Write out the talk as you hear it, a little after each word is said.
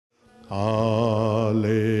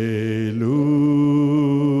Alleluia.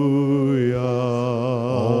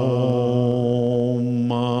 Om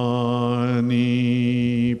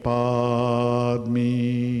Mani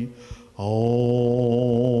Padme. Om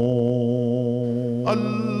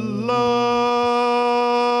Allah.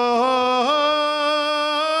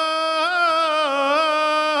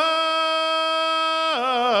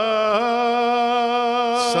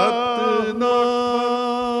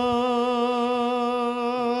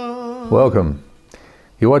 Welcome.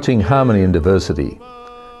 You're watching Harmony and Diversity,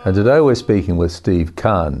 and today we're speaking with Steve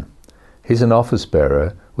Khan. He's an office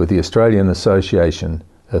bearer with the Australian Association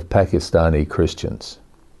of Pakistani Christians.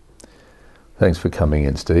 Thanks for coming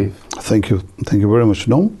in, Steve. Thank you very much,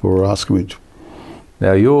 Norm, for asking me.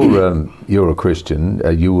 Now you're a Christian.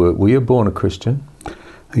 Were you born a Christian?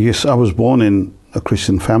 Yes, I was born in a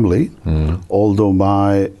Christian family, although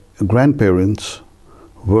my grandparents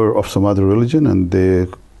were of some other religion and they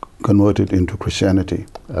converted into Christianity.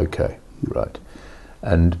 Okay, right.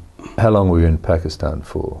 And how long were you in Pakistan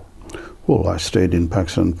for? Well, I stayed in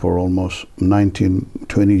Pakistan for almost 19,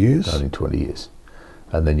 20 years. 20 years.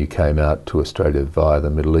 And then you came out to Australia via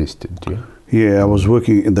the Middle East, didn't you? Yeah, I was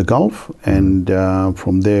working in the Gulf, and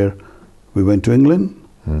from there we went to England,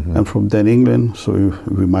 and from then England, so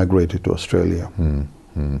we migrated to Australia.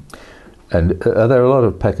 And are there a lot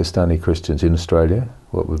of Pakistani Christians in Australia?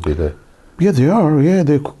 What would be the... Yeah, they are. Yeah,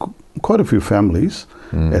 there are quite a few families.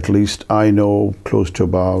 At least I know close to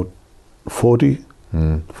about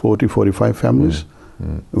 45 families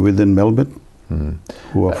within Melbourne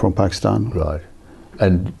who are from Pakistan. Right.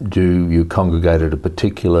 And do you congregate at a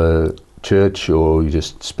particular church, or you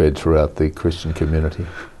just spread throughout the Christian community?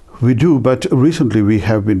 We do, but recently we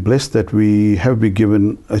have been blessed that we have been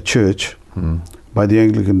given a church by the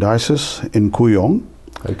Anglican Diocese in Kooyong,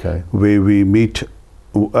 where we meet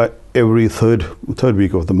every third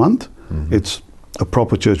week of the month. It's a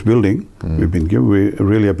proper church building we've been given. We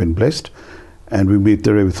really have been blessed, and we meet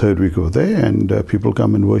there every third week over there, and people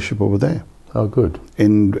come and worship over there. Oh, good.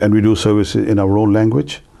 And we do service in our own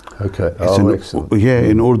language. Okay. Excellent. Yeah,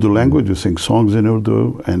 in Urdu language. We sing songs in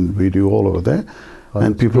Urdu, and we do all over there.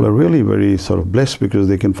 And people are really very sort of blessed because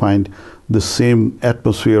they can find the same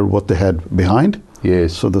atmosphere what they had behind.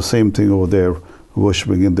 Yes. So the same thing over there,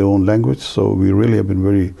 worshiping in their own language. So we really have been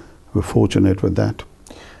we're fortunate with that.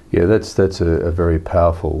 Yeah, that's a very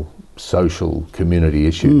powerful social community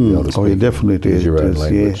issue. Oh, it definitely is. Your own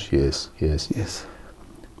language. Yes.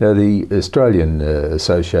 Now, the Australian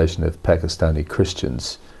Association of Pakistani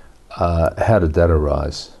Christians, how did that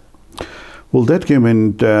arise? Well, that came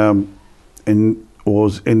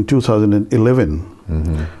was in 2011.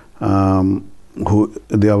 Our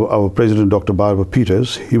president, Dr. Barbara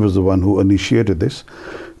Peters, he was the one who initiated this,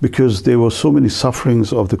 because there were so many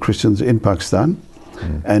sufferings of the Christians in Pakistan,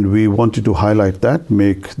 and we wanted to highlight that,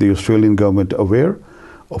 make the Australian government aware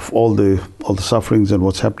of all the sufferings and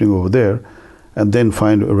what's happening over there, and then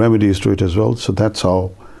find remedies to it as well. So that's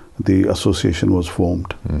how the association was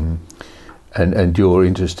formed. And your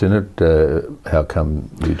interest in it, how come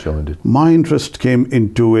you joined it? My interest came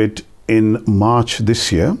into it in March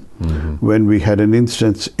this year, when we had an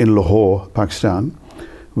instance in Lahore, Pakistan,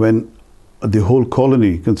 when the whole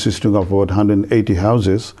colony, consisting of about 180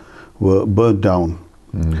 houses, were burnt down.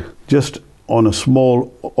 Just on a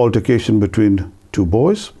small altercation between two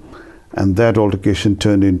boys, and that altercation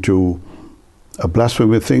turned into a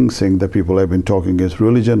blasphemy thing, saying that people have been talking against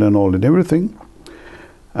religion and all and everything.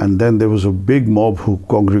 And then there was a big mob who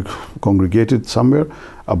congregated somewhere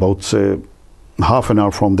about, say, half an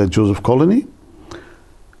hour from that Joseph colony.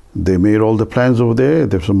 They made all the plans over there.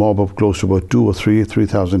 There was a mob of close to about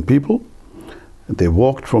 3,000 people. They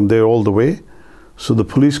walked from there all the way, so the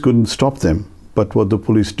police couldn't stop them. But what the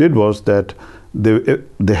police did was that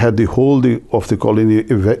they had the whole of the colony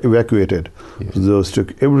evacuated. Yes. They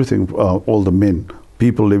took everything, all the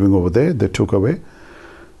people living over there, they took away.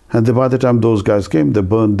 And by the time those guys came,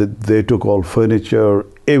 they took all furniture,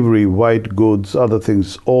 every white goods, other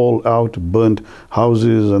things, all out, burnt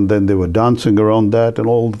houses, and then they were dancing around that and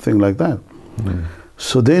all the thing like that.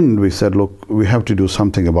 So then we said, look, we have to do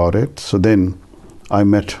something about it. So then I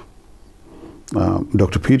met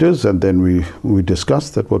Dr. Peters, and then we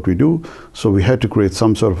discussed that what we do. So we had to create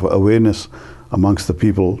some sort of awareness amongst the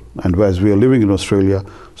people, and as we are living in Australia,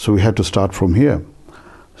 so we had to start from here.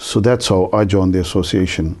 So that's how I joined the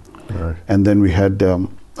association. Right. And then we had a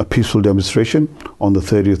peaceful demonstration on the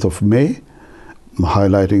 30th of May,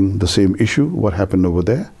 highlighting the same issue, what happened over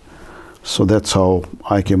there. So that's how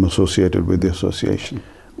I came associated with the association.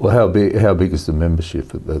 Well, how big is the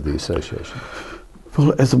membership of the association?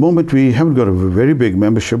 Well, at the moment we haven't got a very big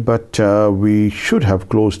membership, but we should have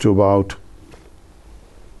close to about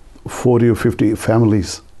 40 or 50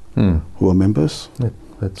 families who are members.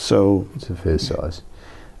 It's a fair size.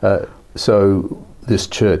 So this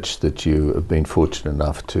church that you have been fortunate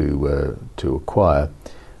enough to acquire,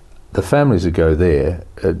 the families that go there,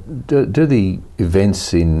 do the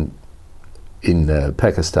events in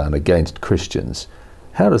Pakistan against Christians,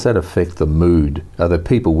 how does that affect the mood? Are there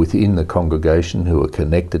people within the congregation who are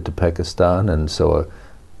connected to Pakistan and so are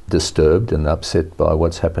disturbed and upset by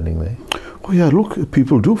what's happening there? Oh yeah, look,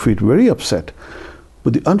 people do feel very upset.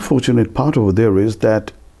 But the unfortunate part over there is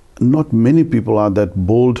that not many people are that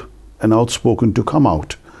bold and outspoken to come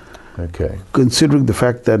out. Okay. Considering the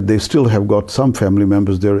fact that they still have got some family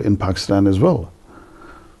members there in Pakistan as well.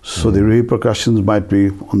 So the repercussions might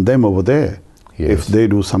be on them over there if they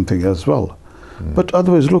do something as well. But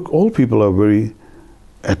otherwise, look, all people are very,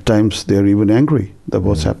 at times they're even angry at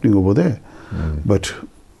what's happening over there. But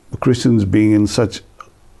Christians being in such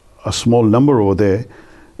a small number over there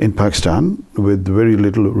in Pakistan with very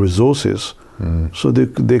little resources, so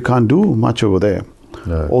they can't do much over there.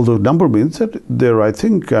 No. Although number means that there are, I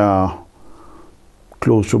think,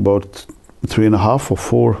 close to about 3.5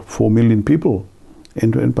 or 4 million people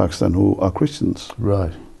in Pakistan who are Christians.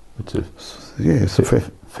 Right. It's a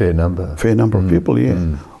fair number. Fair number of people,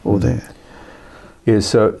 over there. Yeah.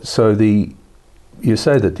 So you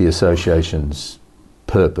say that the association's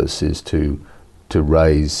purpose is to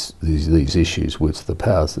raise these issues with the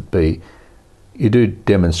powers that be. You do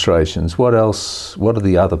demonstrations. What else? What are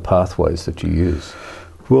the other pathways that you use?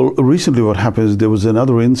 Well, recently what happened is there was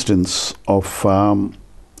another instance of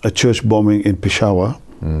a church bombing in Peshawar.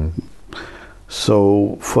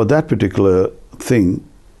 So for that particular thing,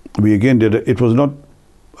 we again did it was not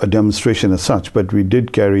a demonstration as such, but we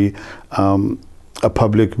did carry a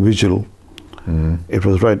public vigil. It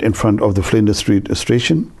was right in front of the Flinders Street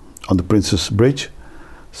station on the Princess Bridge.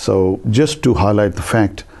 So just to highlight the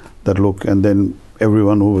fact that, look, and then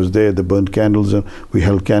everyone who was there, they burnt candles, and we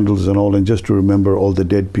held candles and all, and just to remember all the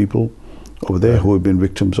dead people over there who have been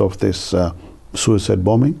victims of this suicide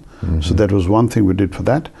bombing. So that was one thing we did for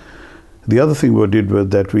that. The other thing we did was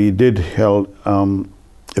that we did held a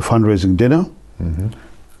fundraising dinner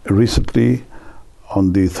recently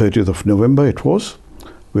on the 30th of November it was,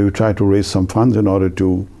 where we tried to raise some funds in order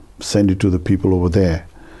to send it to the people over there.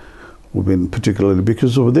 We've been particularly,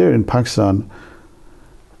 because over there in Pakistan,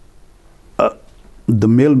 the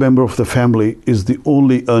male member of the family is the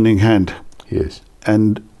only earning hand. Yes.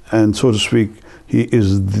 And so to speak, he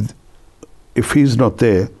is, if he's not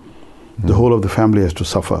there, the whole of the family has to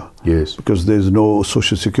suffer. Yes. Because there's no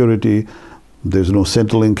social security, there's no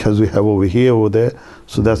Centrelink as we have over there.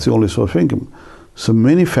 So that's the only source of income. So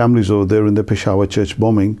many families over there in the Peshawar church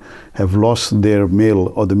bombing have lost their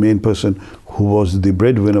male or the main person who was the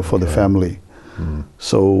breadwinner for the family.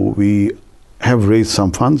 So we have raised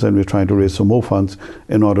some funds, and we're trying to raise some more funds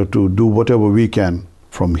in order to do whatever we can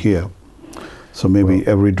from here. So maybe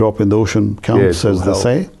every drop in the ocean counts, as they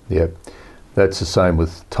say. Yeah, that's the same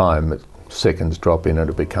with time. Seconds drop in and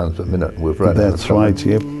it becomes a minute. We've run out of time. That's right,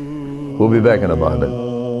 yep. We'll be back in a moment.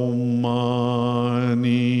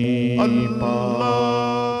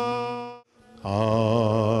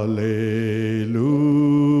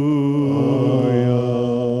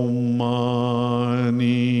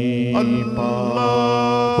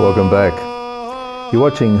 Welcome back. You're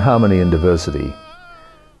watching Harmony and Diversity,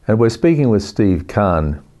 and we're speaking with Steve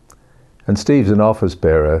Khan. And Steve's an office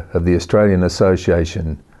bearer of the Australian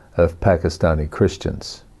Association of Pakistani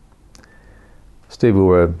Christians. Steve, we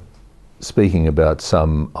were speaking about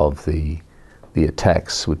some of the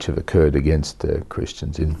attacks which have occurred against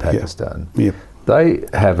Christians in Pakistan. Yep. They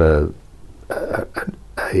have an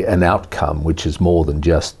outcome which is more than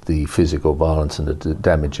just the physical violence and the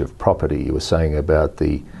damage of property. You were saying about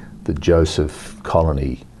the Joseph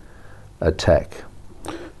colony attack.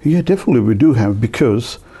 Yeah, definitely we do have,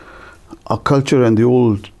 because our culture and the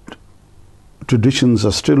old traditions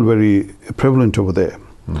are still very prevalent over there.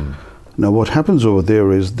 Now what happens over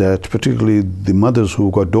there is that particularly the mothers who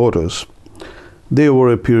got daughters, they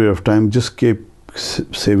over a period of time just keep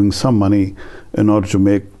saving some money in order to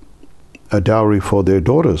make a dowry for their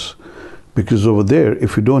daughters, because over there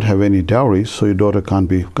if you don't have any dowry, so your daughter can't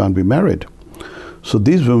be married. So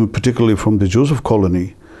these women, particularly from the Joseph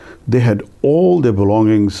colony, they had all their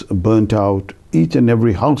belongings burnt out. Each and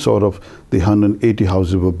every house out of the 180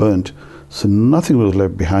 houses were burnt, so nothing was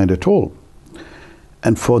left behind at all.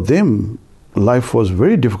 And for them, life was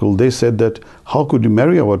very difficult. They said that, how could you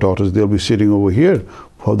marry our daughters? They'll be sitting over here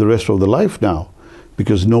for the rest of their life now,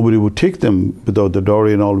 because nobody would take them without the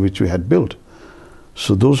dowry and all which we had built.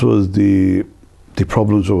 So those were the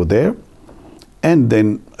problems over there. And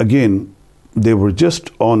then again, they were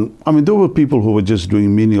just on, I mean, there were people who were just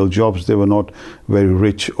doing menial jobs. They were not very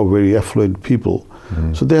rich or very affluent people.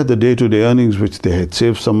 So they had the day-to-day earnings, which they had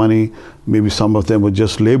saved some money. Maybe some of them were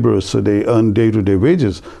just laborers, so they earn day-to-day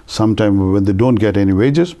wages. Sometimes when they don't get any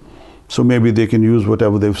wages, so maybe they can use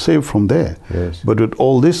whatever they've saved from there. Yes. But with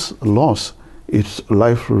all this loss,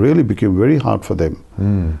 life really became very hard for them.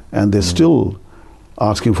 And they're still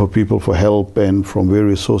asking for people for help, and from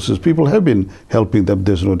various sources. People have been helping them,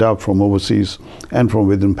 there's no doubt, from overseas and from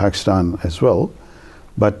within Pakistan as well.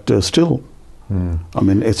 But still, I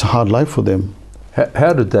mean, it's a hard life for them.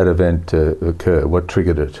 How did that event occur? What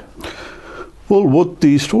triggered it? Well, what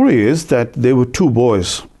the story is that there were two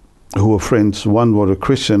boys who were friends. One was a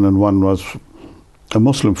Christian and one was a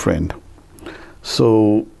Muslim friend.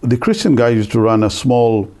 So the Christian guy used to run a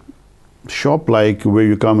small shop, like where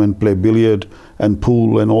you come and play billiard and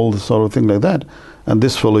pool and all this sort of thing like that. And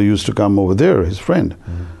this fellow used to come over there, his friend.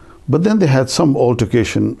 But then they had some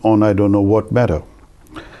altercation on I don't know what matter.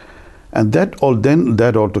 And that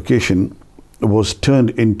altercation was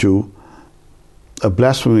turned into a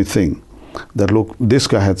blasphemy thing, that look, this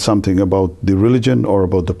guy had something about the religion or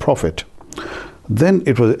about the prophet. Then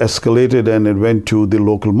it was escalated and it went to the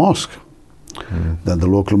local mosque. Then the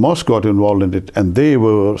local mosque got involved in it, and they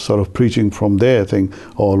were sort of preaching from there, saying,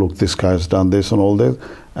 oh look, this guy's done this and all that.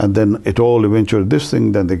 And then it all eventually this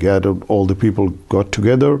thing, then they gathered, all the people got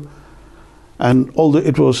together. And although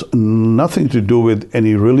it was nothing to do with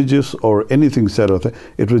any religious or anything said of it,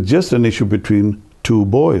 it was just an issue between two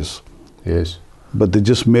boys. Yes. But they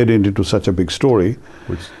just made it into such a big story.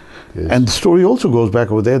 Yes. And the story also goes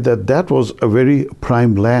back over there that was a very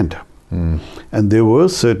prime land. And there were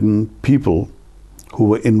certain people who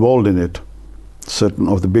were involved in it, certain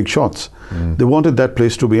of the big shots. They wanted that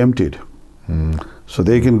place to be emptied. So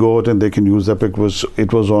they can go out and they can use that because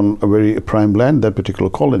it was on a very prime land, that particular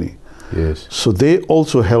colony. Yes. So they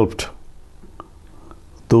also helped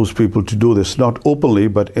those people to do this, not openly,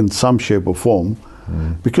 but in some shape or form.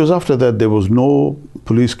 Because after that, there was no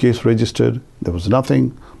police case registered, there was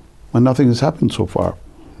nothing, and nothing has happened so far.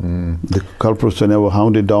 The culprits were never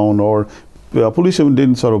hounded down, or police even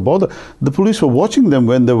didn't sort of bother. The police were watching them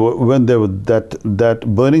when that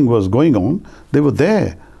burning was going on. They were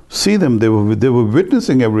there, see them, they were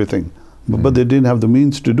witnessing everything. But they didn't have the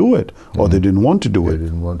means to do it, or they didn't want to do it. They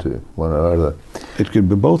didn't want to, one or other. It could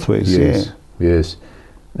be both ways. Yes, yes.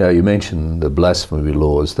 Now you mentioned the blasphemy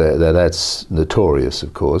laws. That's notorious,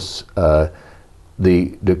 of course.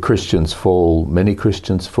 The Christians fall. Many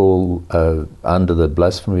Christians fall under the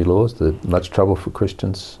blasphemy laws. There's much trouble for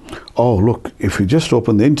Christians. Oh, look! If you just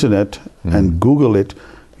open the internet and Google it,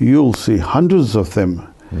 you'll see hundreds of them.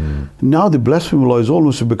 Now the blasphemy law has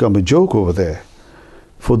almost become a joke over there,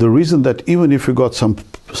 for the reason that even if you got some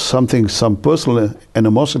personal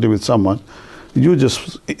animosity with someone, you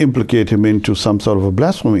just implicate him into some sort of a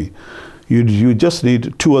blasphemy. You just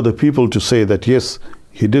need two other people to say that yes,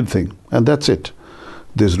 he did thing, and that's it.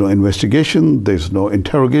 There's no investigation, there's no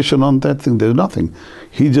interrogation on that thing, there's nothing.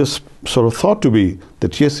 He just sort of thought to be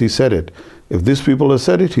that yes, he said it. If these people have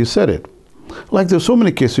said it, he said it. Like there's so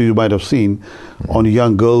many cases you might have seen on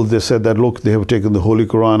young girls. They said that look, they have taken the Holy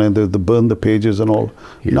Quran and they burn the pages and all.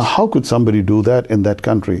 Yes. Now how could somebody do that in that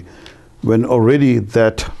country when already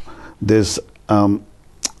that there's a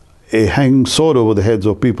hanging sword over the heads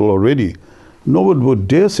of people already? No one would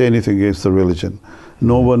dare say anything against the religion.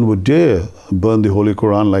 No one would dare burn the Holy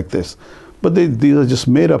Quran like this. But these are just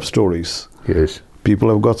made up stories. Yes. People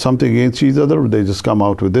have got something against each other, they just come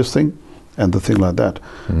out with this thing and the thing like that.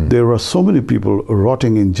 There are so many people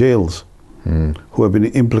rotting in jails who have been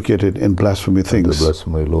implicated in blasphemy things. The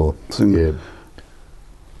blasphemy law. Yeah.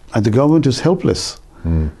 And the government is helpless.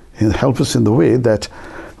 Helpless in the way that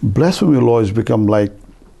blasphemy law has become like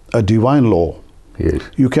a divine law. Yes.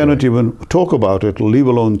 You cannot even talk about it, leave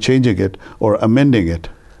alone changing it or amending it.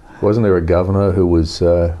 Wasn't there a governor who was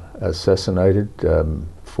assassinated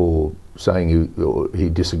for saying he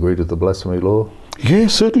disagreed with the blasphemy law?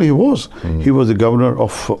 Yes, certainly he was. He was the governor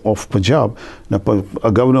of Punjab. Now,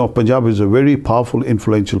 a governor of Punjab is a very powerful,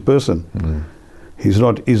 influential person. He's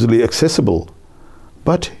not easily accessible.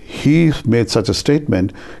 But he made such a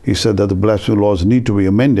statement. He said that the blasphemy laws need to be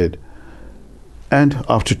amended. And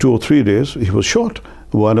after 2 or 3 days, he was shot.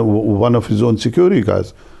 One of his own security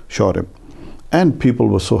guys shot him. And people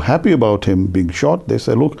were so happy about him being shot. They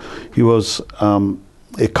said, look, he was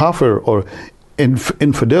a kafir or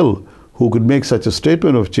infidel who could make such a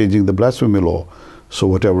statement of changing the blasphemy law. So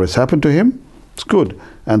whatever has happened to him, it's good.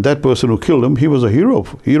 And that person who killed him, he was a hero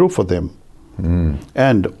for them.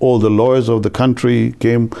 And all the lawyers of the country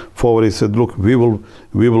came forward. He said, "Look, we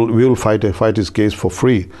will fight his case for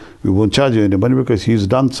free. We won't charge you any money because he's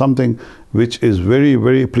done something which is very,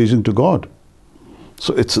 very pleasing to God."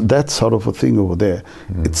 So it's that sort of a thing over there.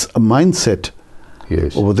 It's a mindset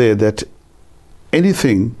over there that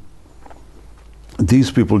anything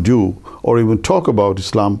these people do or even talk about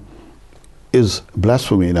Islam is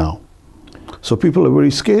blasphemy now. So people are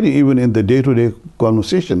very scary even in the day-to-day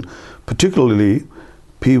conversation, particularly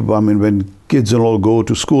people, when kids and all go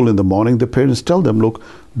to school in the morning, the parents tell them, "Look,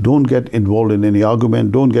 don't get involved in any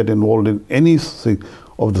argument, don't get involved in anything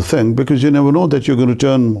of the thing, because you never know that you're going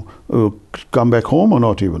to come back home or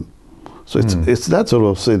not even." So it's that sort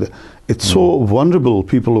of say that it's so vulnerable,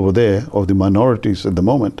 people over there of the minorities at the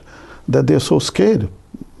moment, that they're so scared.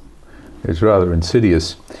 It's rather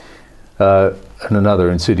insidious. And another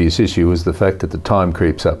insidious issue is the fact that the time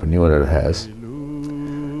creeps up, and you know what it has.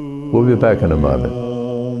 We'll be back in a moment.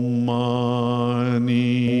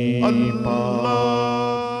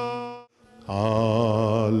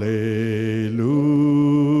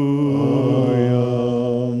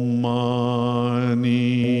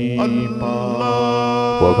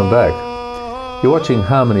 Welcome back. You're watching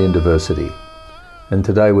Harmony and Diversity. And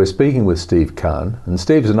today we're speaking with Steve Khan, and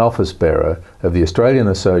Steve's an office bearer of the Australian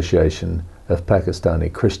Association of Pakistani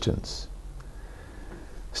Christians.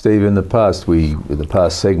 Steve, in the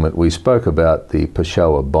past segment, we spoke about the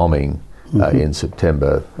Peshawar bombing in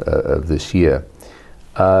September of this year.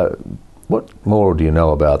 What more do you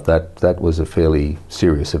know about that? That was a fairly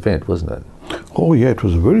serious event, wasn't it? Oh yeah, it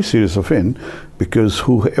was a very serious event, because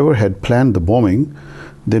whoever had planned the bombing,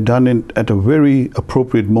 they'd done it at a very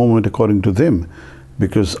appropriate moment according to them.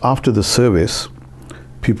 Because after the service,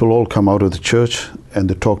 people all come out of the church and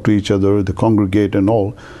they talk to each other, they congregate and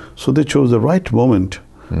all. So they chose the right moment.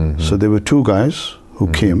 So there were two guys who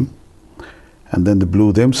came, and then they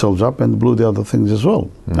blew themselves up and blew the other things as well.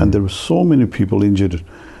 And there were so many people injured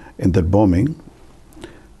in that bombing.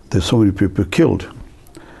 There's so many people killed.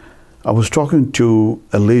 I was talking to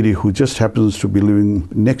a lady who just happens to be living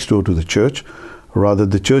next door to the church. Rather,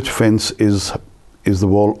 the church fence is the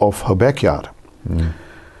wall of her backyard.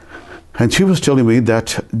 And she was telling me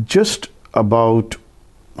that just about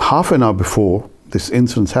half an hour before this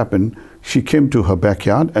incident happened, she came to her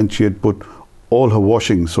backyard and she had put all her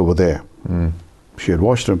washings over there. She had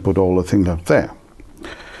washed and put all the things up there.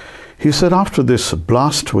 He said after this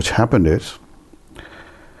blast which happened,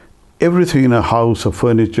 everything in her house, her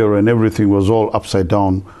furniture and everything was all upside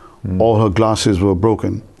down. All her glasses were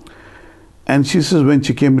broken. And she says when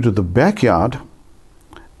she came into the backyard,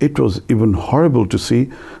 it was even horrible to see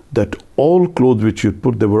that all clothes which you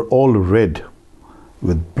put, they were all red,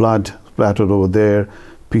 with blood splattered over there,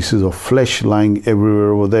 pieces of flesh lying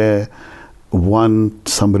everywhere over there.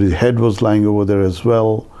 Somebody's head was lying over there as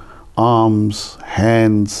well, arms,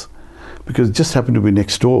 hands, because it just happened to be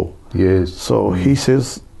next door. Yes. So he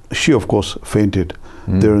says, she of course fainted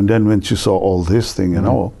there and then when she saw all this thing and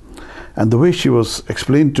all. And the way she was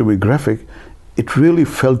explained to me graphic, it really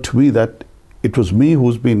felt to me that it was me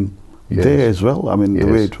who's been there as well. I mean, the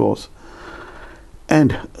way it was.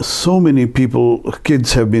 And so many people,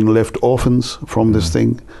 kids have been left orphans from this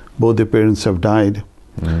thing. Both their parents have died.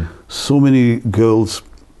 So many girls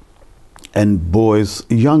and boys,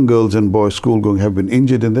 young girls and boys, school-going, have been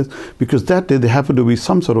injured in this, because that day there happened to be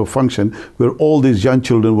some sort of function where all these young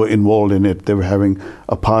children were involved in it. They were having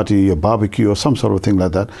a party, a barbecue or some sort of thing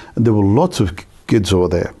like that. And there were lots of kids over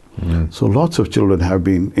there. So lots of children have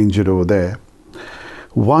been injured over there.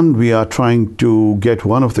 We are trying to get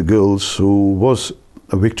one of the girls who was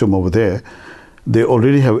a victim over there. They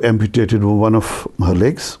already have amputated one of her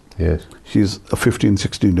legs. Yes. She's a 15,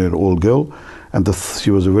 16-year-old girl, and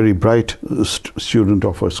she was a very bright student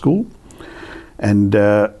of her school. And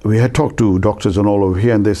we had talked to doctors and all over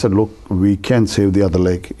here, and they said, look, we can save the other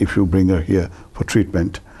leg if you bring her here for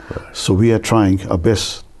treatment. Right. So we are trying our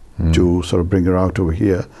best to sort of bring her out over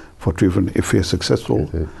here for treatment if we are successful.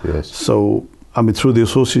 Yes. So, I mean, through the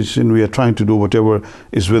association, we are trying to do whatever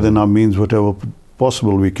is within our means, whatever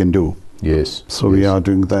possible we can do. Yes. So we are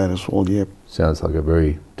doing that as well, yeah. Sounds like a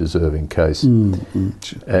very deserving case. And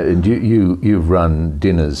you've run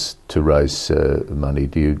dinners to raise money.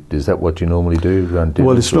 Is that what you normally do? Run dinners?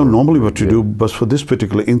 Well, it's not normally what you do, but for this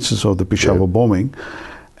particular instance of the Peshawar bombing,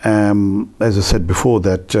 as I said before,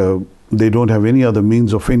 that they don't have any other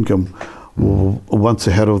means of income once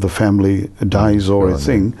the head of the family dies or a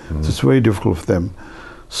thing. So it's very difficult for them.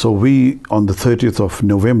 So we, on the 30th of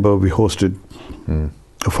November, we hosted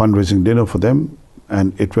a fundraising dinner for them,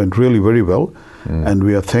 and it went really very well. And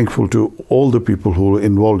we are thankful to all the people who were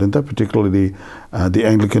involved in that, particularly the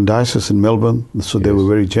Anglican Diocese in Melbourne. So they were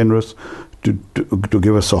very generous to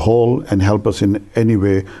give us a hall and help us in any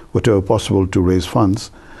way, whatever possible, to raise funds.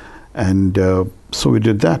 And so we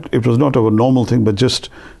did that. It was not our normal thing, but just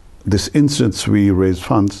this instance we raised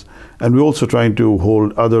funds. And we're also trying to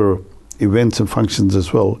hold other events and functions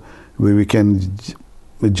as well, where we can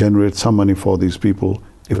generate some money for these people,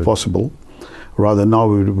 if possible. Rather, now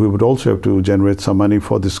we would also have to generate some money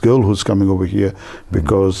for this girl who's coming over here,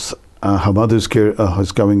 because her mother is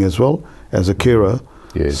coming as well as a carer.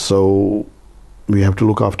 Yes. So we have to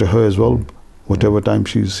look after her as well, whatever time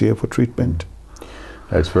she's here for treatment.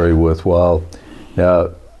 That's very worthwhile.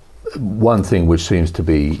 Now, one thing which seems to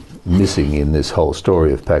be missing in this whole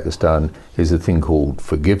story of Pakistan is a thing called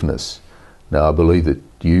forgiveness. Now, I believe that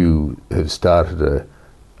you have started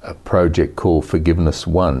a project called Forgiveness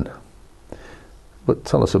One. But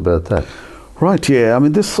tell us about that. Right, yeah. I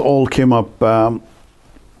mean, this all came up,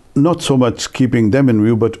 not so much keeping them in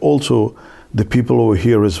view, but also the people over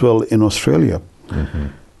here as well in Australia.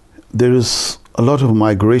 There is a lot of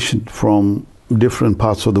migration from different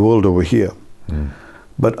parts of the world over here.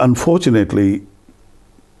 But unfortunately,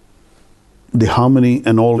 the harmony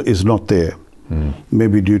and all is not there.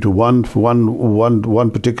 Maybe due to one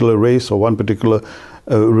particular race or one particular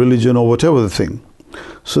religion or whatever the thing.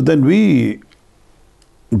 So then we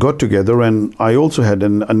got together, and I also had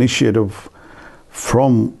an initiative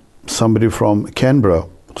from somebody from Canberra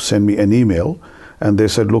to send me an email, and they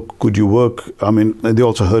said, look, could you work? I mean, they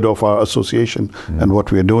also heard of our association and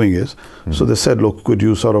what we are doing is. So they said, look, could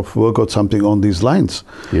you sort of work out something on these lines,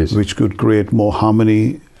 which could create more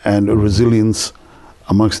harmony and resilience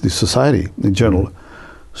amongst the society in general.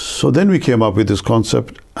 So then we came up with this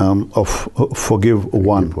concept of Forgive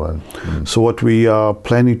One. So what we are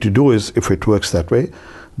planning to do is, if it works that way,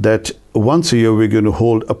 that once a year we're going to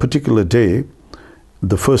hold a particular day,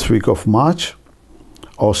 the first week of March,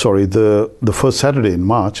 or sorry, the first Saturday in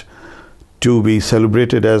March, to be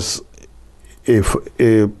celebrated as a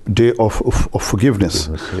day of forgiveness.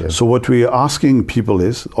 So what we are asking people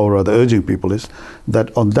is, or rather urging people is,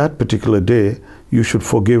 that on that particular day, you should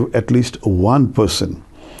forgive at least one person.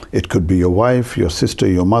 It could be your wife, your sister,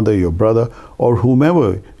 your mother, your brother, or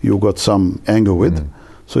whomever you got some anger with.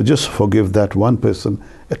 So just forgive that one person,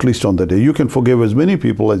 at least on the day. You can forgive as many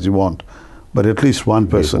people as you want, but at least one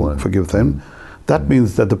person, forgive them. That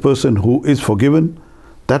means that the person who is forgiven,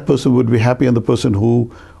 that person would be happy, and the person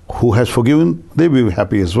who has forgiven, they will be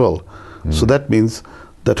happy as well. So that means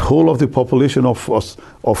that whole of the population of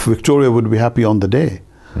Victoria would be happy on the day.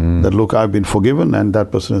 That, look, I've been forgiven and that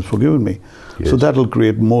person has forgiven me. So that will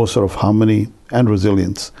create more sort of harmony and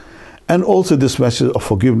resilience. And also this message of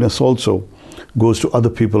forgiveness also goes to other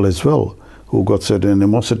people as well, who got certain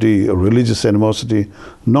animosity, religious animosity,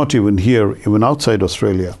 not even here, even outside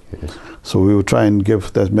Australia. So we will try and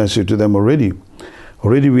give that message to them already.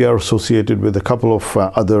 Already we are associated with a couple of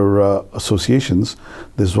other associations.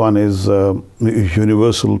 This one is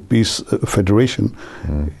Universal Peace Federation.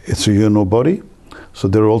 It's a UNO body. So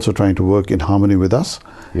they're also trying to work in harmony with us,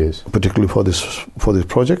 particularly for this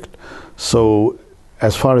project. So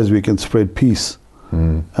as far as we can spread peace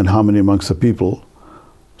and harmony amongst the people,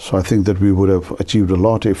 so I think that we would have achieved a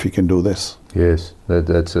lot if we can do this. Yes,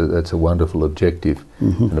 that's a wonderful objective.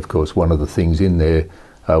 And of course, one of the things in there,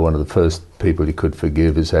 one of the first people you could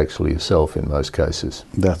forgive is actually yourself in most cases.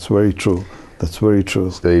 That's very true. That's very true.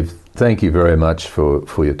 Steve, thank you very much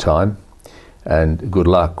for your time, and good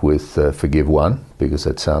luck with Forgive One, because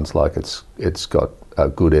it sounds like it's got a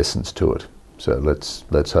good essence to it. So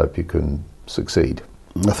let's hope you can succeed.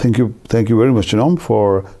 Thank you very much, Norm,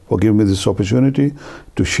 for giving me this opportunity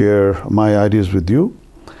to share my ideas with you.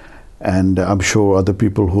 And I'm sure other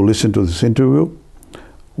people who listen to this interview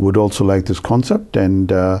would also like this concept,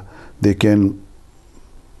 and they can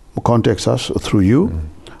contact us through you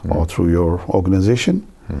or through your organization,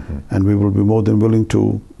 and we will be more than willing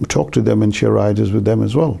to talk to them and share ideas with them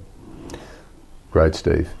as well. Great,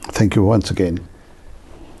 Steve. Thank you once again.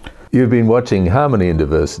 You've been watching Harmony in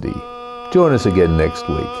Diversity. Join us again next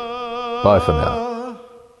week. Bye for now.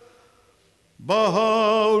 Baha'u'llah,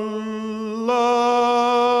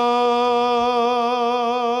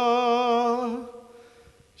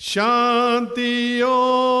 Shanti Om,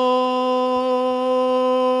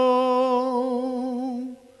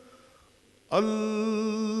 Allah.